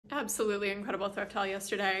Absolutely incredible thrift haul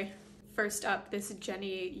yesterday. First up, this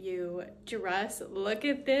Jenny Yoo dress. Look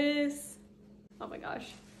at this. Oh my gosh.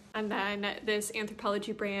 And then this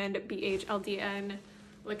Anthropologie brand BHLDN.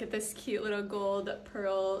 Look at this cute little gold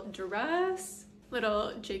pearl dress.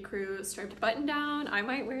 Little J. Crew striped button down. I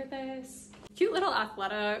might wear this. Cute little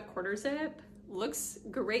Athleta quarter zip. Looks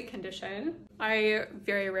great condition. I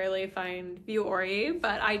very rarely find Vuori,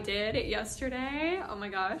 but I did yesterday. Oh my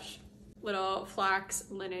gosh. Little flax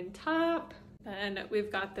linen top. Then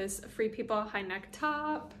we've got this Free People high neck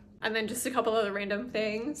top. And then just a couple other random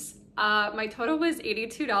things. My total was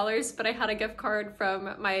 $82, but I had a gift card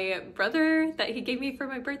from my brother that he gave me for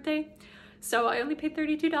my birthday. So I only paid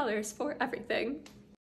 $32 for everything.